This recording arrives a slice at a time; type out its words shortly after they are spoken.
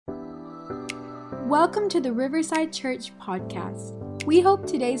Welcome to the Riverside Church podcast. We hope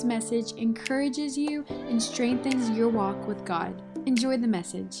today's message encourages you and strengthens your walk with God. Enjoy the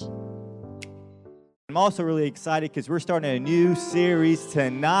message. I'm also really excited because we're starting a new series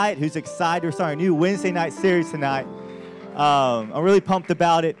tonight. Who's excited? We're starting a new Wednesday night series tonight. I'm really pumped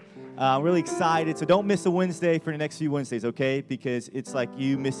about it. I'm really excited. So don't miss a Wednesday for the next few Wednesdays, okay? Because it's like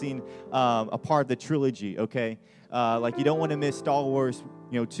you missing a part of the trilogy, okay? Like you don't want to miss Star Wars,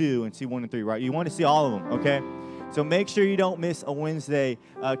 2 and see 1 and 3, right? You want to see all of them, okay? So make sure you don't miss a Wednesday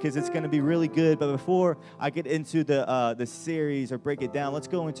because it's going to be really good. But before I get into the series or break it down, let's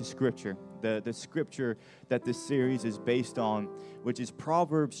go into Scripture. The Scripture that this series is based on, which is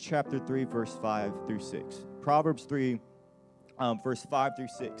Proverbs chapter 3, verse 5 through 6. Proverbs 3, verse 5 through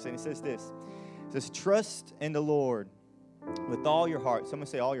 6. And it says this. It says, trust in the Lord with all your heart. Someone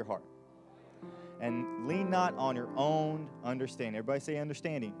say all your heart. And lean not on your own understanding. Everybody say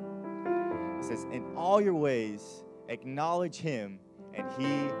understanding. It says, in all your ways acknowledge him, and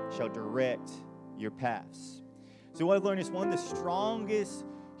he shall direct your paths. So what I've learned is one of the strongest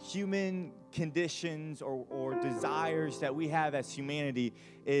human conditions or desires that we have as humanity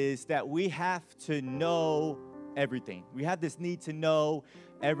is that we have to know everything. We have this need to know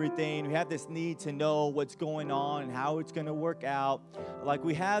everything. We have this need to know what's going on and how it's going to work out. Like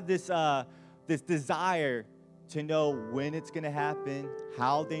we have this desire to know when it's going to happen,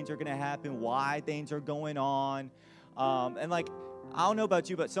 how things are going to happen, why things are going on. And like, I don't know about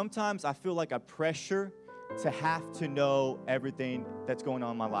you, but sometimes I feel like a pressure to have to know everything that's going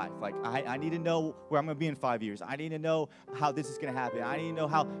on in my life. Like, I need to know where I'm going to be in 5 years. I need to know how this is going to happen. I need to know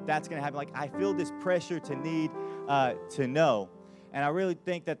how that's going to happen. Like, I feel this pressure to need to know. And I really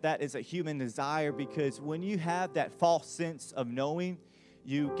think that is a human desire because when you have that false sense of knowing,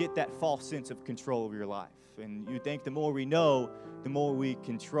 you get that false sense of control over your life. And you think the more we know, the more we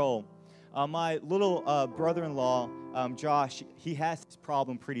control. My little brother-in-law, Josh, he has this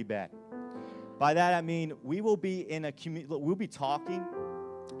problem pretty bad. By that, I mean, we will be in a community, we'll be talking,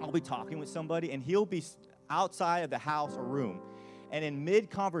 I'll be talking with somebody, and he'll be outside of the house or room. And in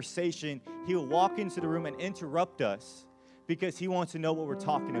mid-conversation, he'll walk into the room and interrupt us because he wants to know what we're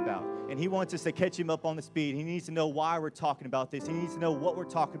talking about. And he wants us to catch him up on the speed. He needs to know why we're talking about this. He needs to know what we're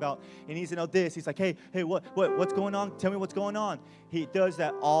talking about. He needs to know this. He's like, hey, what's going on? Tell me what's going on. He does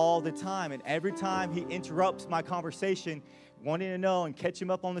that all the time. And every time he interrupts my conversation, wanting to know and catch him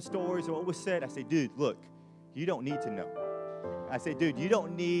up on the stories or what was said, I say, dude, look, you don't need to know. I say, dude, you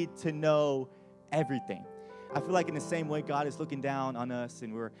don't need to know everything. I feel like in the same way God is looking down on us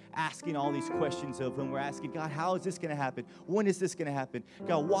and we're asking all these questions of him. We're asking, God, how is this going to happen? When is this going to happen?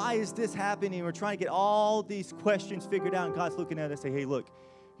 God, why is this happening? And we're trying to get all these questions figured out. And God's looking at us and say, hey, look,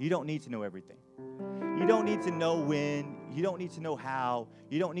 you don't need to know everything. You don't need to know when. You don't need to know how.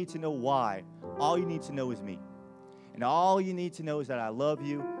 You don't need to know why. All you need to know is me. And all you need to know is that I love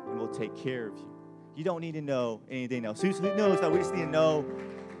you and will take care of you. You don't need to know anything else. Who knows that we just need to know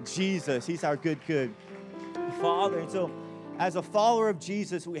Jesus? He's our good Father. And so as a follower of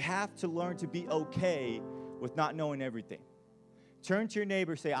Jesus, we have to learn to be okay with not knowing everything. Turn to your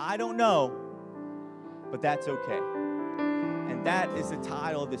neighbor and say, I don't know, but that's okay. And that is the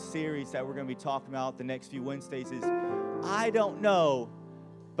title of the series that we're going to be talking about the next few Wednesdays is, I don't know,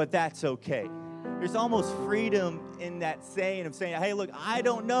 but that's okay. There's almost freedom in that saying of saying, hey, look, I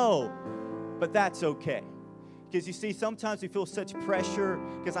don't know, but that's okay. Because you see, sometimes we feel such pressure,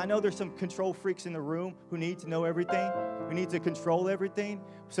 because I know there's some control freaks in the room who need to know everything, who need to control everything.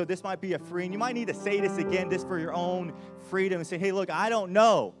 So this might be a free, and you might need to say this again just for your own freedom and say, hey, look, I don't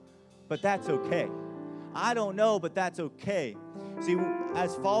know, but that's okay. I don't know, but that's okay. See,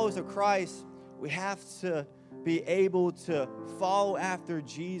 as followers of Christ, we have to be able to follow after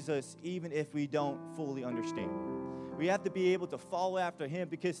Jesus even if we don't fully understand. We have to be able to follow after him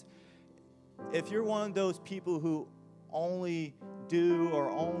because if you're one of those people who only do or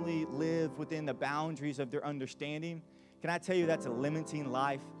only live within the boundaries of their understanding, can I tell you that's a limiting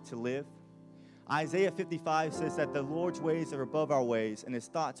life to live? Isaiah 55 says that the Lord's ways are above our ways and his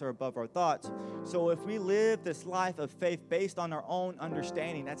thoughts are above our thoughts. So if we live this life of faith based on our own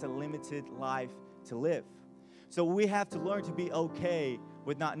understanding, that's a limited life to live. So we have to learn to be okay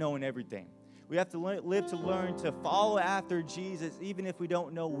with not knowing everything. We have to learn to follow after Jesus even if we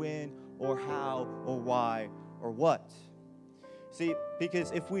don't know when or how or why or what. See,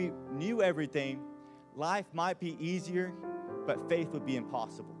 because if we knew everything, life might be easier, but faith would be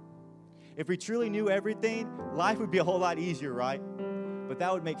impossible. If we truly knew everything, life would be a whole lot easier, right? But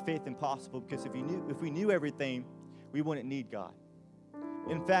that would make faith impossible because if we knew everything, we wouldn't need God.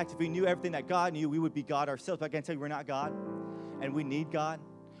 In fact, if we knew everything that God knew, we would be God ourselves. But I can tell you we're not God, and we need God.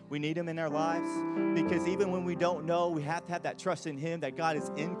 We need him in our lives because even when we don't know, we have to have that trust in him that God is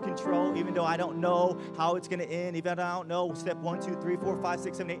in control. Even though I don't know how it's going to end, even though I don't know step 1, 2, 3, 4, 5,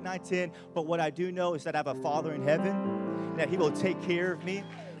 6, 7, 8, 9, 10. But what I do know is that I have a Father in heaven, and that he will take care of me,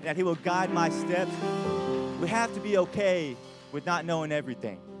 and that he will guide my steps. We have to be okay with not knowing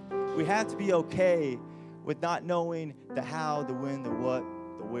everything. We have to be okay with not knowing the how, the when, the what,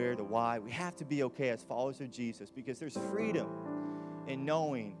 the where, the why. We have to be okay as followers of Jesus because there's freedom in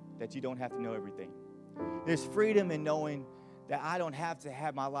knowing that you don't have to know everything. There's freedom in knowing that I don't have to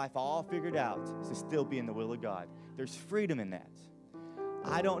have my life all figured out to still be in the will of God. There's freedom in that.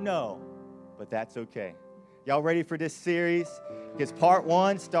 I don't know, but that's okay. Y'all ready for this series? Because part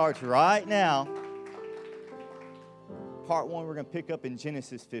 1 starts right now. Part 1, we're going to pick up in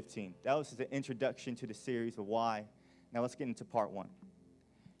Genesis 15. That was the introduction to the series of why. Now let's get into part 1.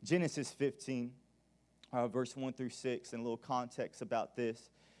 Genesis 15. Verse 1 through 6, and a little context about this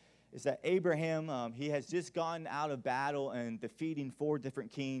is that Abraham, he has just gone out of battle and defeating 4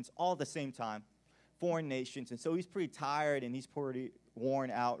 different kings all at the same time, foreign nations. And so he's pretty tired and he's pretty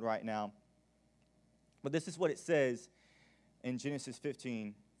worn out right now. But this is what it says in Genesis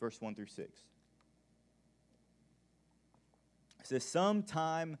 15, verse 1 through 6. It says,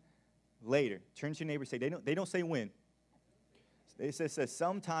 sometime later. Turn to your neighbor and say, they don't say when. It says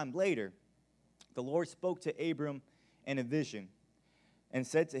sometime later, the Lord spoke to Abram in a vision and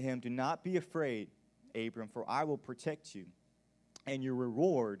said to him, do not be afraid, Abram, for I will protect you, and your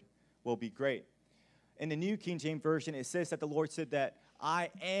reward will be great. In the New King James Version, it says that the Lord said that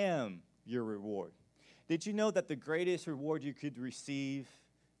I am your reward. Did you know that the greatest reward you could receive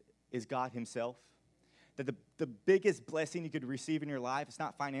is God himself? That the biggest blessing you could receive in your life is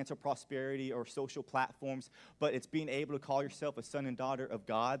not financial prosperity or social platforms, but it's being able to call yourself a son and daughter of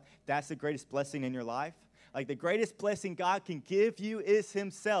God. That's the greatest blessing in your life. Like the greatest blessing God can give you is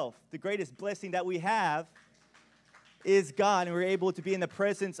himself. The greatest blessing that we have is God, and we're able to be in the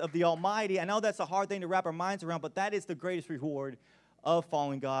presence of the Almighty. I know that's a hard thing to wrap our minds around, but that is the greatest reward of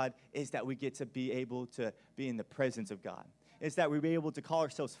following God, is that we get to be able to be in the presence of God. Is that we're able to call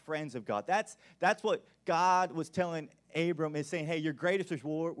ourselves friends of God. That's what God was telling Abram, is saying, hey, your greatest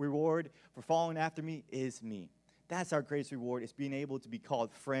reward for following after me is me. That's our greatest reward, is being able to be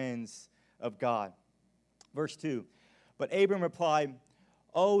called friends of God. Verse 2, but Abram replied,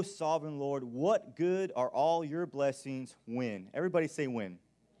 O sovereign Lord, what good are all your blessings when? Everybody say when.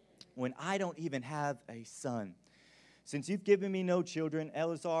 When I don't even have a son. Since you've given me no children,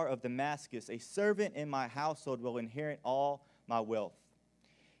 Eleazar of Damascus, a servant in my household, will inherit all my wealth.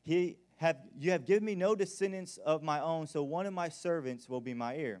 You have given me no descendants of my own, so one of my servants will be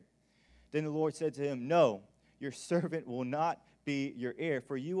my heir. Then the Lord said to him, no, your servant will not be your heir,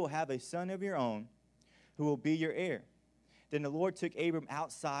 for you will have a son of your own who will be your heir. Then the Lord took Abram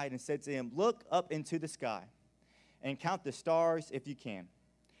outside and said to him, look up into the sky and count the stars if you can.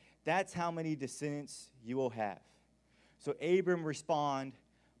 That's how many descendants you will have. So Abram responded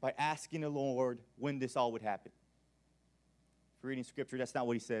by asking the Lord when this all would happen. If you're reading scripture, that's not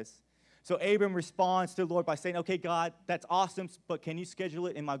what he says. So Abram responds to the Lord by saying, okay, God, that's awesome, but can you schedule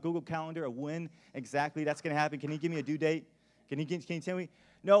it in my Google Calendar of when exactly that's going to happen? Can you give me a due date? Can you tell me?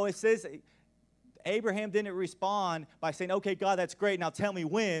 No, it says Abraham didn't respond by saying, okay, God, that's great, now tell me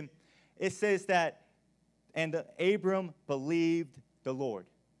when. It says that, and Abram believed the Lord,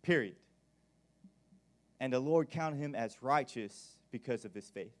 period. And the Lord counted him as righteous because of his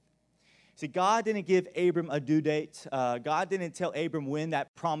faith. See, God didn't give Abram a due date. God didn't tell Abram when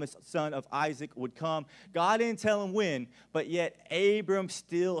that promised son of Isaac would come. God didn't tell him when, but yet Abram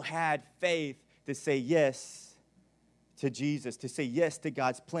still had faith to say yes to Jesus, to say yes to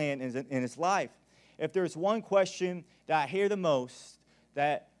God's plan in his life. If there's one question that I hear the most,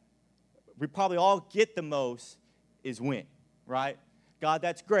 that we probably all get the most, is when, right? God,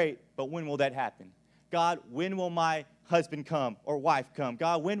 that's great, but when will that happen? God, when will my husband come or wife come?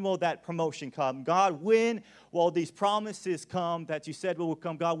 God, when will that promotion come? God, when will these promises come that you said will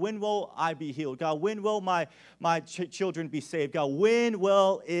come? God, when will I be healed? God, when will my children be saved? God, when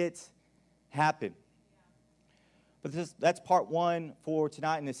will it happen? But that's part one for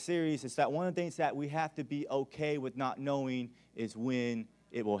tonight in this series, is that one of the things that we have to be okay with not knowing is when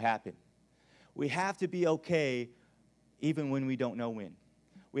it will happen. We have to be okay even when we don't know when.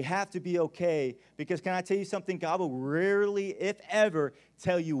 We have to be okay, because can I tell you something? God will rarely, if ever,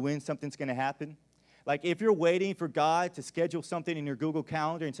 tell you when something's going to happen. Like if you're waiting for God to schedule something in your Google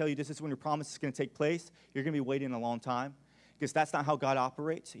Calendar and tell you this is when your promise is going to take place, you're going to be waiting a long time, because that's not how God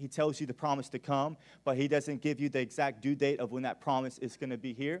operates. He tells you the promise to come, but he doesn't give you the exact due date of when that promise is going to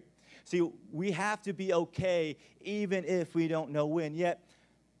be here. See, we have to be okay even if we don't know when. Yet,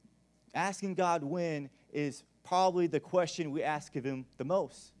 Asking God when is probably the question we ask of him the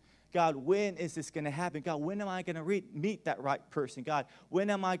most. God, when is this going to happen? God, when am I going to meet that right person? God, when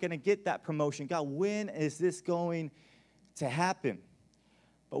am I going to get that promotion? God, when is this going to happen?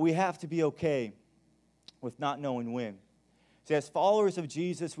 But we have to be okay with not knowing when. See, as followers of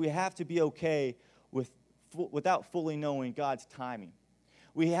Jesus, we have to be okay without fully knowing God's timing.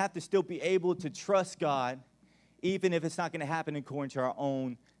 We have to still be able to trust God, even if it's not going to happen according to our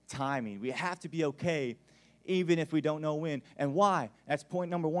own timing. We have to be okay even if we don't know when. And why? That's point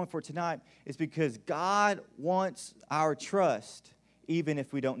number one for tonight, is because God wants our trust even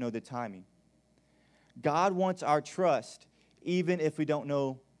if we don't know the timing. God wants our trust even if we don't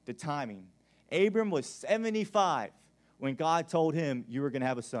know the timing. Abram was 75 when God told him you were going to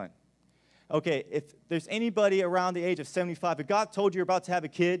have a son. Okay, if there's anybody around the age of 75, if God told you you're about to have a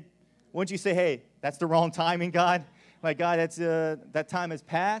kid, wouldn't you say, hey, that's the wrong timing, God? Like, God, that time has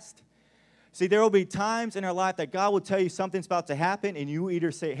passed. See, there will be times in our life that God will tell you something's about to happen, and you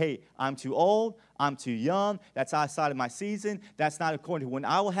either say, hey, I'm too old, I'm too young, that's outside of my season, that's not according to when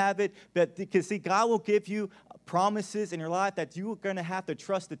I will have it. But because, see, God will give you promises in your life that you're going to have to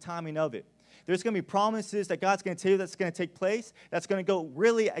trust the timing of it. There's going to be promises that God's going to tell you that's going to take place, that's going to go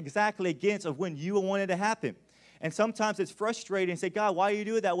really exactly against of when you want it to happen. And sometimes it's frustrating and say, God, why do you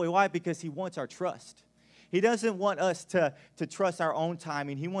do it that way? Why? Because he wants our trust. He doesn't want us to trust our own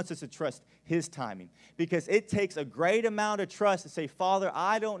timing. He wants us to trust his timing. Because it takes a great amount of trust to say, Father,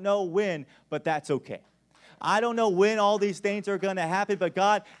 I don't know when, but that's okay. I don't know when all these things are going to happen, but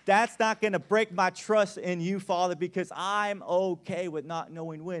God, that's not going to break my trust in you, Father, because I'm okay with not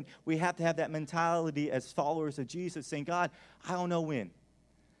knowing when. We have to have that mentality as followers of Jesus, saying, God, I don't know when,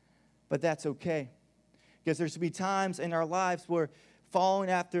 but that's okay. Because there's going to be times in our lives where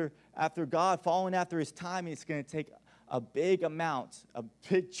following after God, following after his timing, it's going to take a big amount, a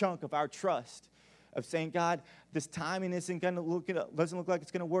big chunk of our trust of saying, God, this timing doesn't look like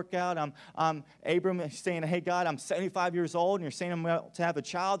it's going to work out. Abram saying, hey, God, I'm 75 years old, and you're saying I'm about to have a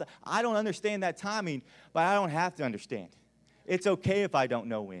child. I don't understand that timing, but I don't have to understand. It's okay if I don't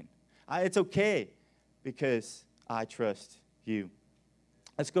know when. It's okay because I trust you.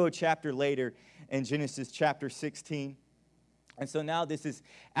 Let's go a chapter later in Genesis chapter 16. And so now this is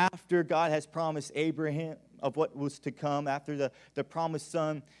after God has promised Abraham of what was to come, after the promised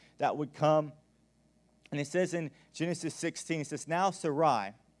son that would come. And it says in Genesis 16, it says, now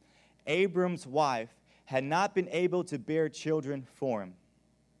Sarai, Abram's wife, had not been able to bear children for him,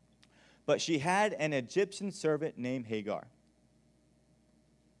 but she had an Egyptian servant named Hagar.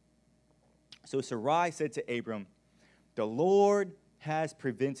 So Sarai said to Abram, the Lord has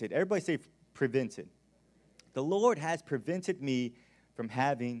prevented. Everybody say prevented. The Lord has prevented me from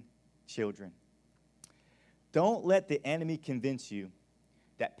having children. Don't let the enemy convince you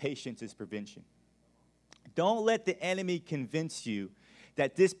that patience is prevention. Don't let the enemy convince you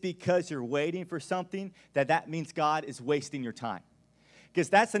that just because you're waiting for something, that means God is wasting your time. Because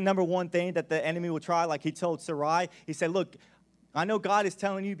that's the number one thing that the enemy will try. Like he told Sarai, he said, look, I know God is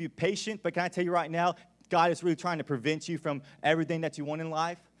telling you to be patient, but can I tell you right now, God is really trying to prevent you from everything that you want in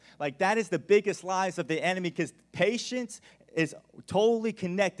life. Like, that is the biggest lies of the enemy, because patience is totally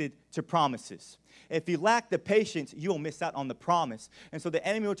connected to promises. If you lack the patience, you will miss out on the promise. And so the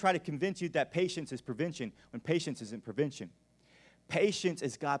enemy will try to convince you that patience is prevention, when patience isn't prevention. Patience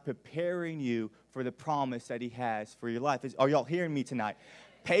is God preparing you for the promise that he has for your life. Are y'all hearing me tonight?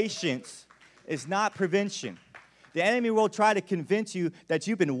 Patience is not prevention. The enemy will try to convince you that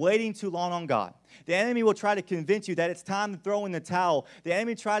you've been waiting too long on God. The enemy will try to convince you that it's time to throw in the towel. The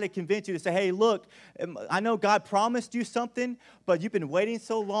enemy will try to convince you to say, hey, look, I know God promised you something, but you've been waiting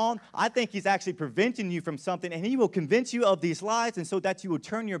so long. I think he's actually preventing you from something, and he will convince you of these lies, and so that you will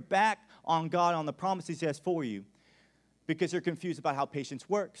turn your back on God, on the promises he has for you, because you're confused about how patience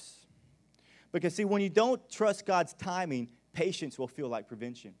works. Because, see, when you don't trust God's timing, patience will feel like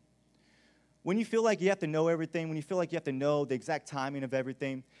prevention. When you feel like you have to know everything, when you feel like you have to know the exact timing of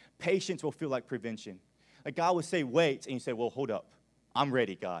everything, patience will feel like prevention. Like God will say, wait, and you say, well, hold up. I'm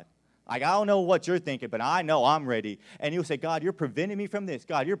ready, God. Like, I don't know what you're thinking, but I know I'm ready. And you'll say, God, you're preventing me from this.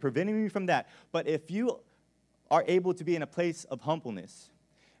 God, you're preventing me from that. But if you are able to be in a place of humbleness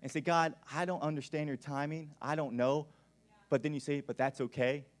and say, God, I don't understand your timing. I don't know. But then you say, but that's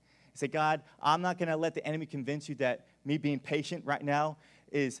okay. Say, God, I'm not going to let the enemy convince you that me being patient right now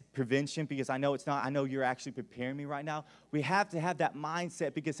is prevention, because I know it's not. I know you're actually preparing me right now. We have to have that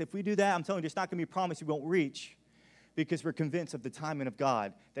mindset, because if we do that, I'm telling you, there's not going to be a promise you won't reach, because we're convinced of the timing of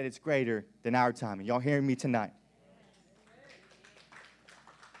God, that it's greater than our timing. Y'all hearing me tonight?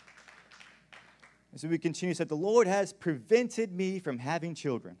 And so we continue, said, the Lord has prevented me from having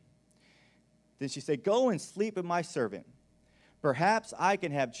children. Then she said, go and sleep with my servant. Perhaps I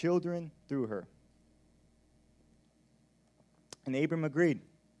can have children through her. And Abram agreed.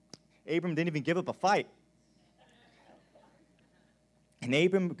 Abram didn't even give up a fight. And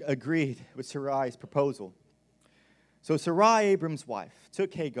Abram agreed with Sarai's proposal. So Sarai, Abram's wife,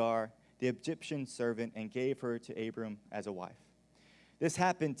 took Hagar, the Egyptian servant, and gave her to Abram as a wife. This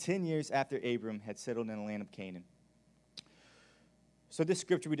happened 10 years after Abram had settled in the land of Canaan. So this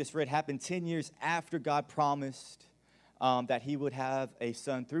scripture we just read happened 10 years after God promised that he would have a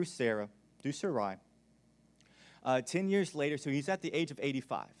son through Sarai. 10 years later, so he's at the age of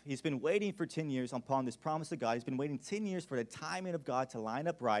 85. He's been waiting for 10 years upon this promise of God. He's been waiting 10 years for the timing of God to line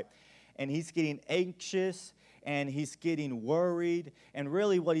up right. And he's getting anxious, and he's getting worried. And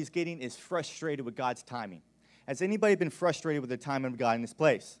really what he's getting is frustrated with God's timing. Has anybody been frustrated with the timing of God in this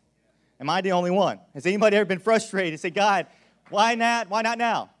place? Am I the only one? Has anybody ever been frustrated and say, God, why not? Why not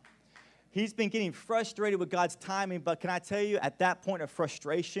now? He's been getting frustrated with God's timing, but can I tell you, at that point of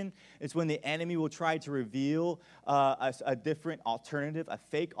frustration is when the enemy will try to reveal a different alternative, a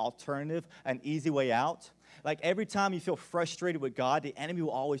fake alternative, an easy way out. Like every time you feel frustrated with God, the enemy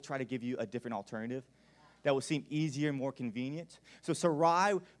will always try to give you a different alternative that will seem easier and more convenient. So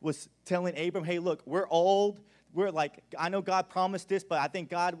Sarai was telling Abram, hey, look, we're old. I know God promised this, but I think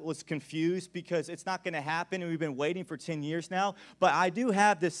God was confused because it's not going to happen, and we've been waiting for 10 years now. But I do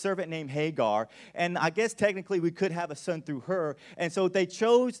have this servant named Hagar, and I guess technically we could have a son through her. And so they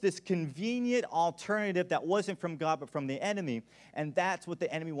chose this convenient alternative that wasn't from God, but from the enemy. And that's what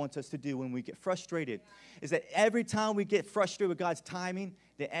the enemy wants us to do when we get frustrated, is that every time we get frustrated with God's timing,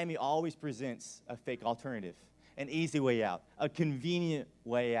 the enemy always presents a fake alternative. An easy way out, a convenient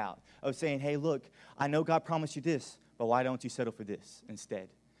way out of saying, hey, look, I know God promised you this, but why don't you settle for this instead?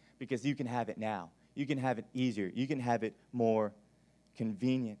 Because you can have it now. You can have it easier. You can have it more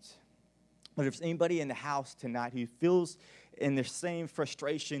convenient. But if there's anybody in the house tonight who feels in the same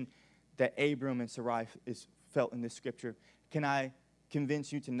frustration that Abram and Sarai felt in this scripture, can I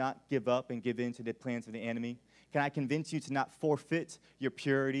convince you to not give up and give in to the plans of the enemy? Can I convince you to not forfeit your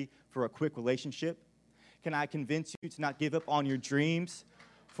purity for a quick relationship? Can I convince you to not give up on your dreams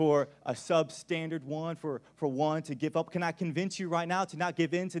for a substandard one, for one to give up? Can I convince you right now to not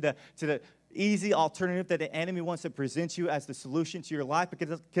give in to the easy alternative that the enemy wants to present you as the solution to your life?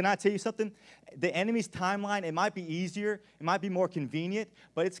 Because can I tell you something? The enemy's timeline, it might be easier, it might be more convenient,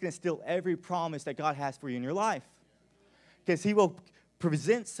 but it's going to steal every promise that God has for you in your life. Because he will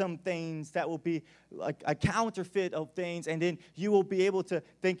present some things that will be like a counterfeit of things, and then you will be able to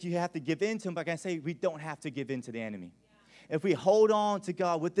think you have to give in to him. But I can say we don't have to give in to the enemy. If we hold on to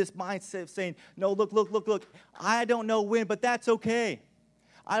God with this mindset of saying, no, look, I don't know when, but that's okay.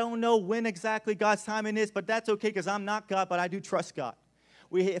 I don't know when exactly God's timing is, but that's okay because I'm not God, but I do trust God.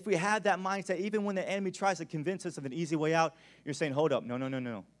 If we have that mindset, even when the enemy tries to convince us of an easy way out, you're saying, hold up,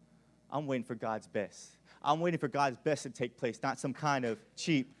 no. I'm waiting for God's best. I'm waiting for God's best to take place, not some kind of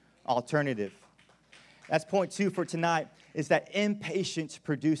cheap alternative. That's point 2 for tonight, is that impatience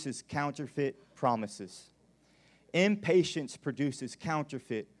produces counterfeit promises. Impatience produces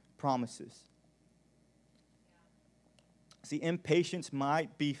counterfeit promises. See, impatience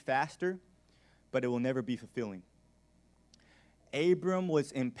might be faster, but it will never be fulfilling. Abram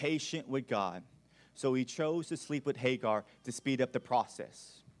was impatient with God, so he chose to sleep with Hagar to speed up the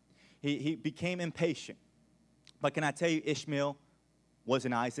process. He became impatient. But can I tell you, Ishmael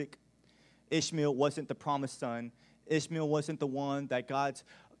wasn't Isaac. Ishmael wasn't the promised son. Ishmael wasn't the one that God's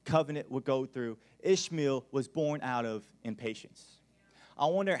covenant would go through. Ishmael was born out of impatience. I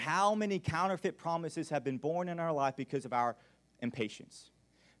wonder how many counterfeit promises have been born in our life because of our impatience,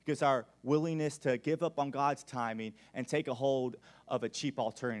 because our willingness to give up on God's timing and take a hold of a cheap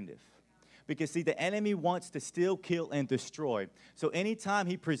alternative. Because, see, the enemy wants to steal, kill, and destroy. So anytime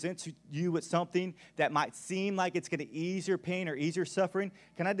he presents you with something that might seem like it's going to ease your pain or ease your suffering,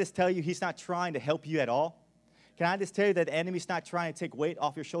 can I just tell you he's not trying to help you at all? Can I just tell you that the enemy's not trying to take weight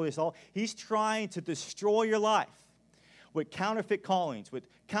off your shoulders at all? He's trying to destroy your life with counterfeit callings, with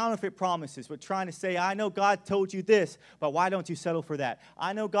counterfeit promises, with trying to say, I know God told you this, but why don't you settle for that?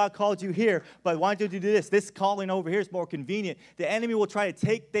 I know God called you here, but why don't you do this? This calling over here is more convenient. The enemy will try to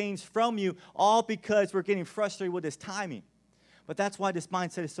take things from you, all because we're getting frustrated with his timing. But that's why this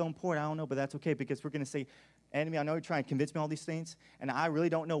mindset is so important. I don't know, but that's okay, because we're going to say, enemy, I know you're trying to convince me of all these things, and I really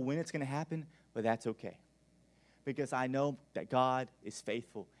don't know when it's going to happen, but that's okay. Because I know that God is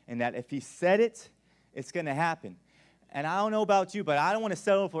faithful, and that if he said it, it's going to happen. And I don't know about you, but I don't want to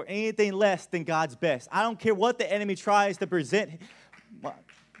settle for anything less than God's best. I don't care what the enemy tries to present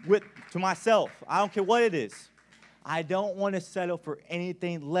to myself. I don't care what it is. I don't want to settle for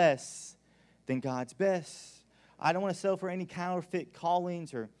anything less than God's best. I don't want to settle for any counterfeit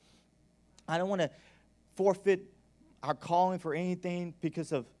callings, or I don't want to forfeit our calling for anything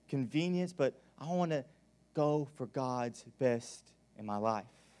because of convenience, but I want to go for God's best in my life.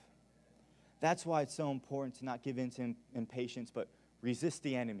 That's why it's so important to not give in to impatience, but resist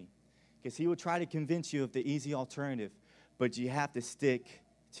the enemy. Because he will try to convince you of the easy alternative, but you have to stick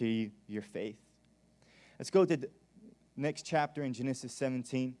to your faith. Let's go to the next chapter in Genesis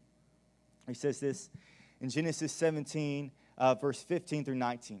 17. He says this in Genesis 17, verse 15 through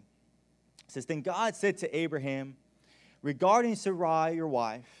 19. It says, "Then God said to Abraham, regarding Sarai, your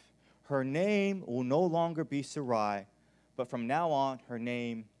wife, her name will no longer be Sarai, but from now on her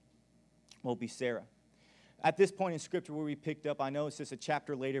name will be Sarah." At this point in Scripture where we picked up, I know it's just a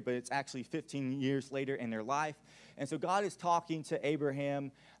chapter later, but it's actually 15 years later in their life. And so God is talking to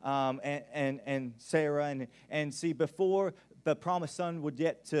Abraham and Sarah. And see, before the promised son would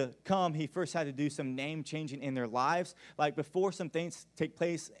yet to come, he first had to do some name changing in their lives. Like before some things take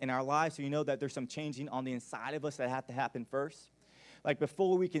place in our lives, so you know that there's some changing on the inside of us that have to happen first. Like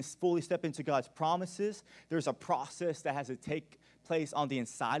before we can fully step into God's promises, there's a process that has to take place on the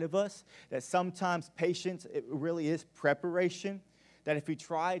inside of us. That sometimes patience, it really is preparation. That if we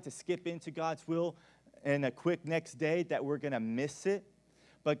try to skip into God's will in a quick next day, that we're going to miss it.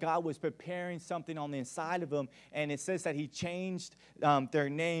 But God was preparing something on the inside of them, and it says that he changed their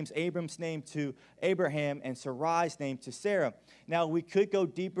names, Abram's name to Abraham and Sarai's name to Sarah. Now, we could go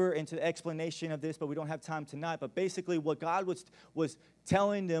deeper into the explanation of this, but we don't have time tonight. But basically, what God was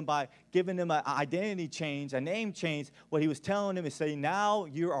telling them by giving them an identity change, a name change, what he was telling them is saying, now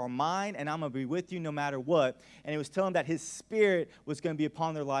you are mine, and I'm going to be with you no matter what. And he was telling them that his spirit was going to be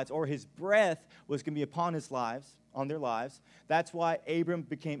upon their lives, or his breath was going to be upon his lives. On their lives. That's why Abram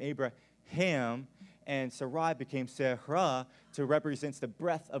became Abraham and Sarai became Sarah, to represent the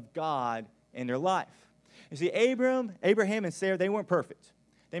breath of God in their life. You see, Abraham and Sarah, they weren't perfect.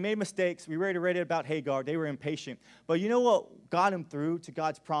 They made mistakes. We already read it about Hagar. They were impatient. But you know what got them through to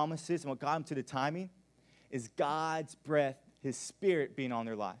God's promises and what got them to the timing? Is God's breath, his spirit being on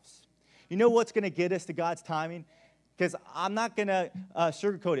their lives. You know what's going to get us to God's timing? Because I'm not going to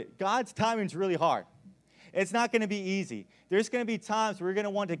sugarcoat it. God's timing is really hard. It's not going to be easy. There's going to be times where you're going to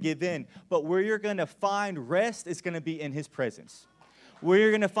want to give in, but where you're going to find rest is going to be in his presence. Where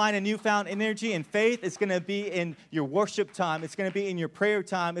you're going to find a newfound energy and faith is going to be in your worship time. It's going to be in your prayer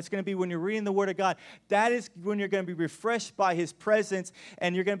time. It's going to be when you're reading the Word of God. That is when you're going to be refreshed by his presence,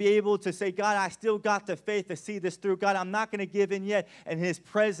 and you're going to be able to say, God, I still got the faith to see this through. God, I'm not going to give in yet. And his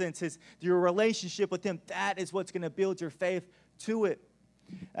presence, your relationship with him, that is what's going to build your faith to it.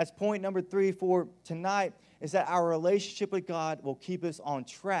 That's point number 3 for tonight, is that our relationship with God will keep us on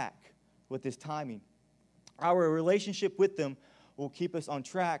track with his timing. Our relationship with him will keep us on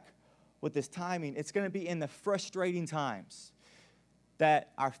track with this timing. It's going to be in the frustrating times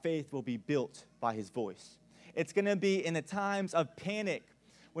that our faith will be built by his voice. It's going to be in the times of panic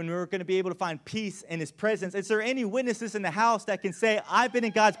when we're going to be able to find peace in his presence. Is there any witnesses in the house that can say, I've been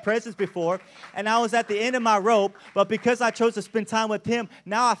in God's presence before, and I was at the end of my rope, but because I chose to spend time with him,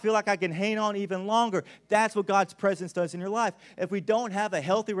 now I feel like I can hang on even longer. That's what God's presence does in your life. If we don't have a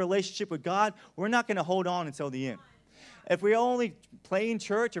healthy relationship with God, we're not going to hold on until the end. If we're only playing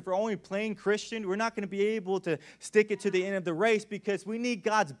church, if we're only playing Christian, we're not going to be able to stick it to the end of the race, because we need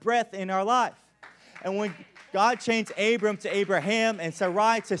God's breath in our life. And when God changed Abram to Abraham and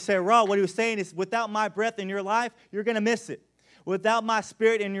Sarai to Sarah, what he was saying is, without my breath in your life, you're going to miss it. Without my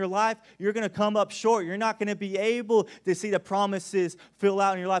spirit in your life, you're going to come up short. You're not going to be able to see the promises fill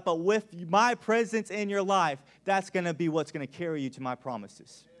out in your life. But with my presence in your life, that's going to be what's going to carry you to my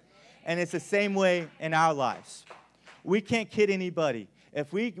promises. And it's the same way in our lives. We can't kid anybody.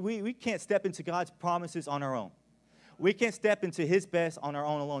 If we can't step into God's promises on our own. We can't step into his best on our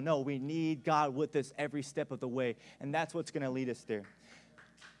own alone. No, we need God with us every step of the way. And that's what's going to lead us there.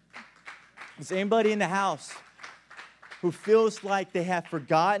 Is there anybody in the house who feels like they have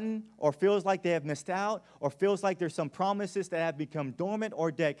forgotten, or feels like they have missed out, or feels like there's some promises that have become dormant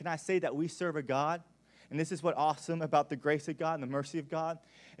or dead? Can I say that we serve a God? And this is what's awesome about the grace of God and the mercy of God,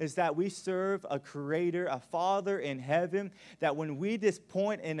 is that we serve a creator, a father in heaven, that when we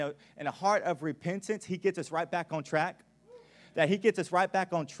disappoint in a heart of repentance, he gets us right back on track. That he gets us right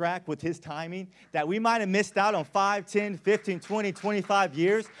back on track with his timing. That we might have missed out on 5, 10, 15, 20, 25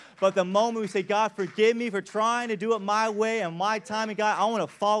 years. But the moment we say, God, forgive me for trying to do it my way and my timing, God, I want to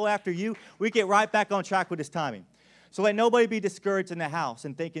follow after you, we get right back on track with his timing. So let nobody be discouraged in the house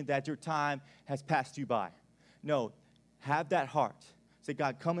and thinking that your time has passed you by. No, have that heart. Say,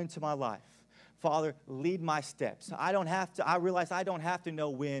 God, come into my life. Father, lead my steps. I realize I don't have to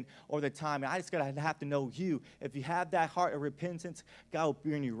know when or the time. And I just gotta have to know you. If you have that heart of repentance, God will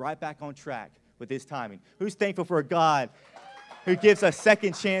bring you right back on track with his timing. Who's thankful for a God who gives us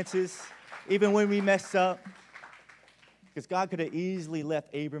second chances, even when we mess up? Because God could have easily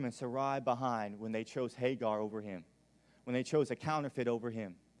left Abram and Sarai behind when they chose Hagar over him, when they chose a counterfeit over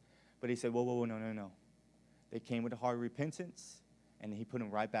him. But he said, whoa, no. They came with a heart of repentance, and he put them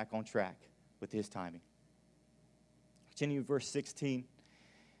right back on track with his timing. Continue verse 16.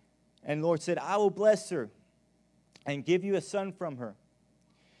 And the Lord said, I will bless her and give you a son from her.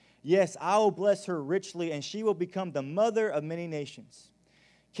 Yes, I will bless her richly, and she will become the mother of many nations.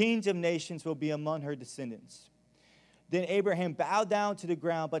 Kings of nations will be among her descendants. Then Abraham bowed down to the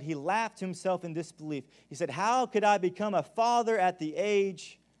ground, but he laughed to himself in disbelief. He said, how could I become a father at the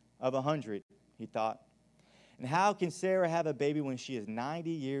age of 100? He thought. And how can Sarah have a baby when she is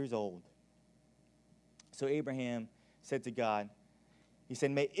 90 years old? So Abraham said to God, he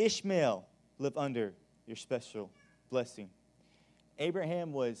said, may Ishmael live under your special blessing.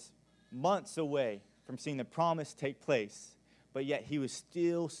 Abraham was months away from seeing the promise take place, but yet he was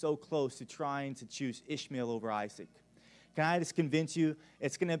still so close to trying to choose Ishmael over Isaac. Can I just convince you,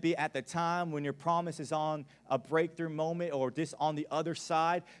 it's going to be at the time when your promise is on a breakthrough moment or just on the other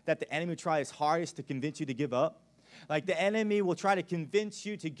side that the enemy will try his hardest to convince you to give up. Like the enemy will try to convince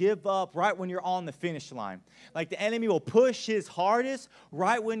you to give up right when you're on the finish line. Like the enemy will push his hardest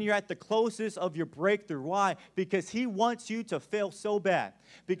right when you're at the closest of your breakthrough. Why? Because he wants you to fail so bad.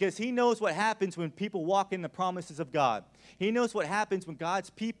 Because he knows what happens when people walk in the promises of God. He knows what happens when God's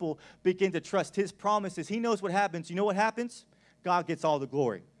people begin to trust his promises. He knows what happens. You know what happens? God gets all the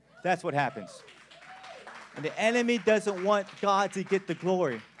glory. That's what happens. And the enemy doesn't want God to get the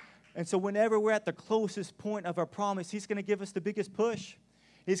glory. And so whenever we're at the closest point of our promise, he's going to give us the biggest push.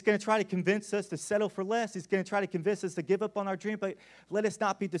 He's going to try to convince us to settle for less. He's going to try to convince us to give up on our dream. But let us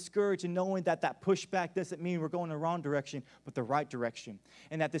not be discouraged in knowing that that pushback doesn't mean we're going the wrong direction, but the right direction.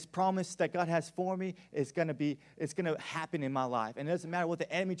 And that this promise that God has for me is going to happen in my life. And it doesn't matter what the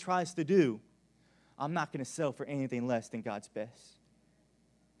enemy tries to do. I'm not going to settle for anything less than God's best.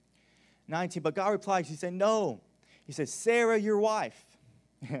 19, but God replies, he said, no. He said, Sarah, your wife.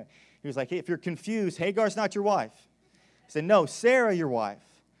 He was like, hey, if you're confused, Hagar's not your wife. He said, no, Sarah, your wife,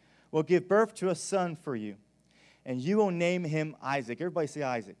 will give birth to a son for you, and you will name him Isaac. Everybody say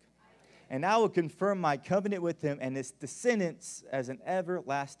Isaac. And I will confirm my covenant with him and his descendants as an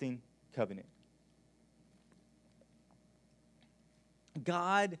everlasting covenant.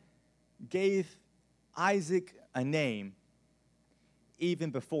 God gave Isaac a name even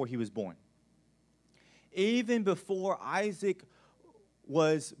before he was born. Even before Isaac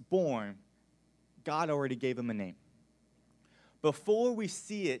was born, God already gave him a name. Before we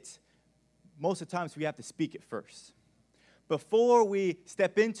see it, most of the times we have to speak it first. Before we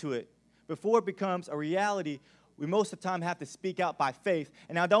step into it, before it becomes a reality, we most of the time have to speak out by faith.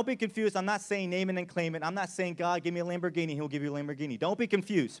 And now don't be confused. I'm not saying name it and claim it. I'm not saying God give me a Lamborghini, he'll give you a Lamborghini. Don't be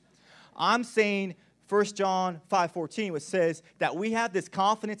confused. I'm saying 1 John 5:14, which says that we have this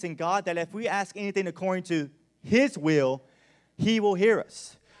confidence in God that if we ask anything according to his will, he will hear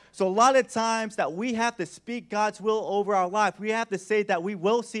us. So a lot of times that we have to speak God's will over our life. We have to say that we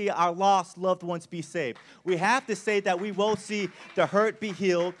will see our lost loved ones be saved. We have to say that we will see the hurt be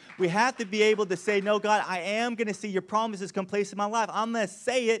healed. We have to be able to say, no, God, I am going to see your promises come place in my life. I'm going to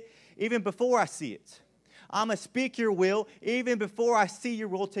say it even before I see it. I'm going to speak your will even before I see your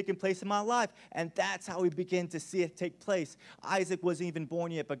will taking place in my life. And that's how we begin to see it take place. Isaac wasn't even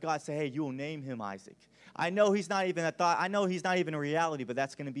born yet, but God said, hey, you will name him Isaac. I know he's not even a thought. I know he's not even a reality, but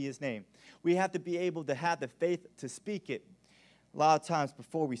that's going to be his name. We have to be able to have the faith to speak it a lot of times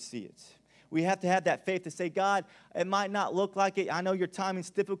before we see it. We have to have that faith to say, God, it might not look like it. I know your timing's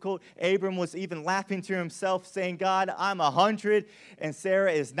difficult. Abram was even laughing to himself, saying, God, I'm 100 and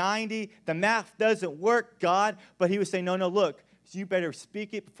Sarah is 90. The math doesn't work, God. But he was saying, no, look, you better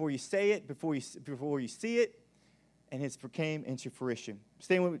speak it before you say it, before you see it. And it came into fruition.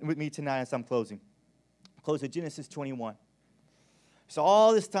 Stay with me tonight as I'm closing. Close with Genesis 21. So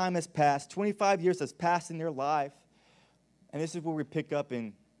all this time has passed. 25 years has passed in their life. And this is where we pick up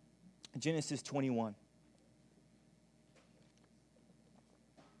in Genesis 21.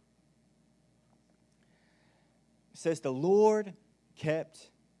 It says, the Lord kept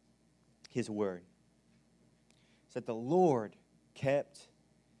his word. It said, the Lord kept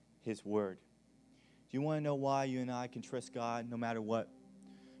his word. Do you want to know why you and I can trust God no matter what?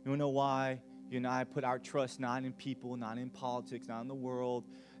 You want to know why you and I put our trust not in people, not in politics, not in the world,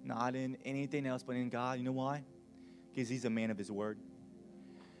 not in anything else, but in God? You know why? Because he's a man of his word.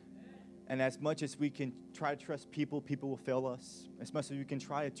 And as much as we can try to trust people, people will fail us. As much as we can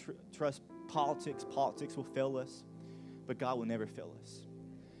try to trust politics, politics will fail us. But God will never fail us.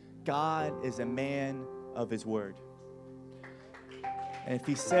 God is a man of his word. And if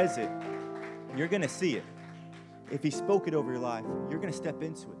he says it, you're going to see it. If he spoke it over your life, you're going to step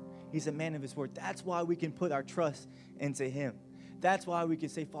into it. He's a man of his word. That's why we can put our trust into him. That's why we can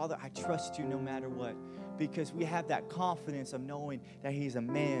say, Father, I trust you no matter what. Because we have that confidence of knowing that he's a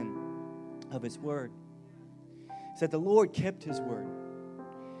man of his word. It said the Lord kept his word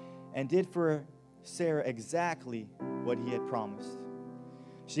and did for Sarah exactly what he had promised.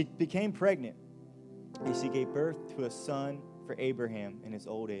 She became pregnant, and she gave birth to a son for Abraham in his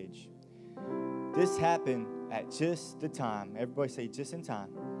old age. This happened at just the time, everybody say just in time,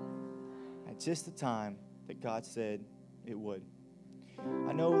 at just the time that God said it would.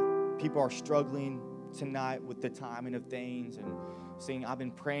 I know people are struggling tonight with the timing of things and saying, I've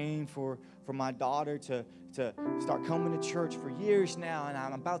been praying for my daughter to start coming to church for years now, and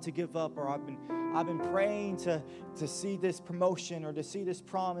I'm about to give up, or I've been praying to see this promotion or to see this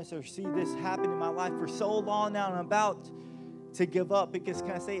promise or see this happen in my life for so long now, and I'm about to give up. Because,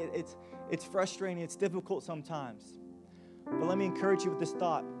 can I say it, it's frustrating, it's difficult sometimes. But let me encourage you with this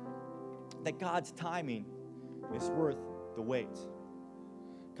thought, that God's timing is worth the wait.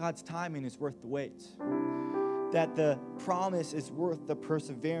 God's timing is worth the wait. That the promise is worth the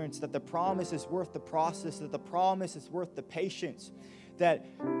perseverance, that the promise is worth the process, that the promise is worth the patience, that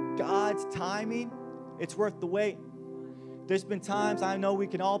God's timing, it's worth the wait. There's been times, I know we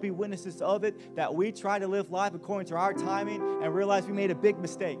can all be witnesses of it, that we try to live life according to our timing and realize we made a big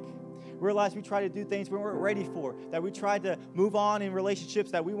mistake. Realize we try to do things we weren't ready for, that we tried to move on in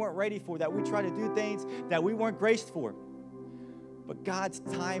relationships that we weren't ready for, that we tried to do things that we weren't graced for. But God's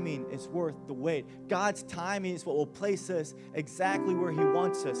timing is worth the wait. God's timing is what will place us exactly where he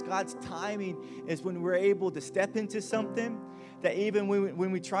wants us. God's timing is when we're able to step into something that even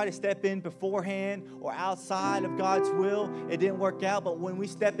when we try to step in beforehand or outside of God's will, it didn't work out. But when we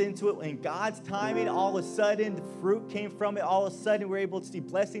step into it in God's timing, all of a sudden the fruit came from it. All of a sudden we're able to see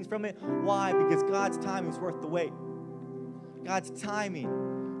blessings from it. Why? Because God's timing is worth the wait. God's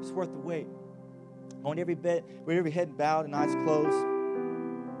timing is worth the wait. On every bed, with every head bowed and eyes closed.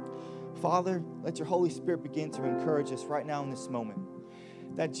 Father, let your Holy Spirit begin to encourage us right now in this moment.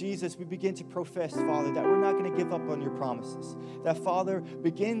 That Jesus, we begin to profess, Father, that we're not going to give up on your promises. That, Father,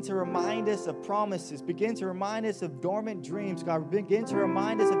 begin to remind us of promises. Begin to remind us of dormant dreams, God. Begin to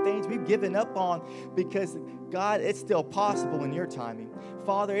remind us of things we've given up on because, God, it's still possible in your timing.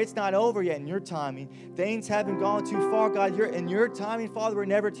 Father, it's not over yet in your timing. Things haven't gone too far, God. In your timing, Father, we're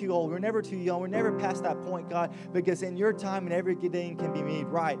never too old. We're never too young. We're never past that point, God, because in your timing, everything can be made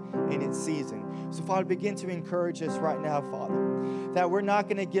right in its season. So, Father, begin to encourage us right now, Father, that we're not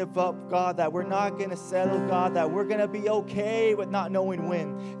going to give up, God, that we're not going to settle, God, that we're going to be okay with not knowing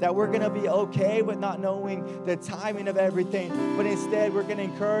when, that we're going to be okay with not knowing the timing of everything, but instead we're going to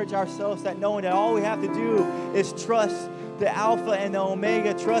encourage ourselves that knowing that all we have to do is trust the Alpha and the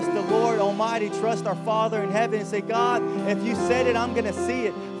Omega, trust the Lord Almighty, trust our Father in heaven and say, God, if you said it, I'm going to see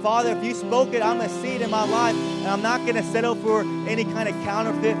it. Father, if you spoke it, I'm going to see it in my life, and I'm not going to settle for any kind of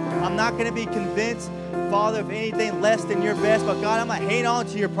counterfeit. I'm not going to be convinced, Father, of anything less than your best, but God, I'm going to hang on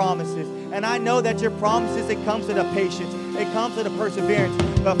to your promises. And I know that your promises, it comes with a patience. It comes with a perseverance.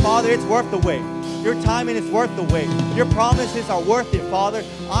 But Father, it's worth the wait. Your timing is worth the wait. Your promises are worth it, Father.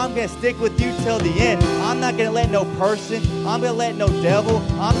 I'm going to stick with you till the end. I'm not going to let no person, I'm going to let no devil,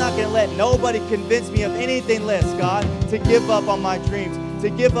 I'm not going to let nobody convince me of anything less, God, to give up on my dreams, to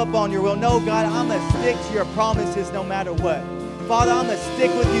give up on your will. No, God, I'm going to stick to your promises no matter what. Father, I'm going to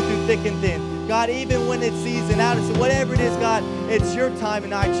stick with you through thick and thin. God, even when it's season out, it's whatever it is, God, it's your time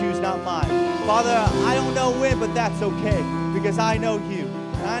and I choose, not mine. Father, I don't know when, but that's okay because I know you.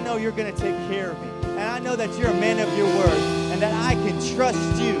 And I know you're going to take care of me. And I know that you're a man of your word and that I can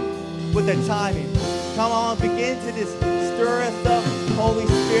trust you with the timing. Come on, begin to just stir us up, Holy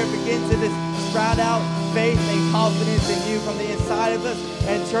Spirit. Begin to just sprout out faith and confidence in you from the inside of us.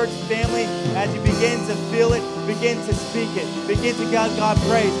 And church family, as you begin to feel it, begin to speak it. Begin to give God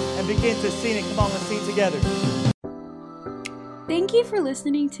praise and begin to sing it. Come on, let's sing together. Thank you for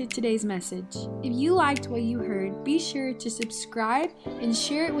listening to today's message. If you liked what you heard, be sure to subscribe and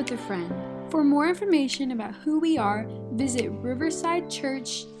share it with a friend. For more information about who we are, visit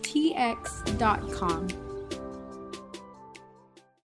riversidechurchtx.com.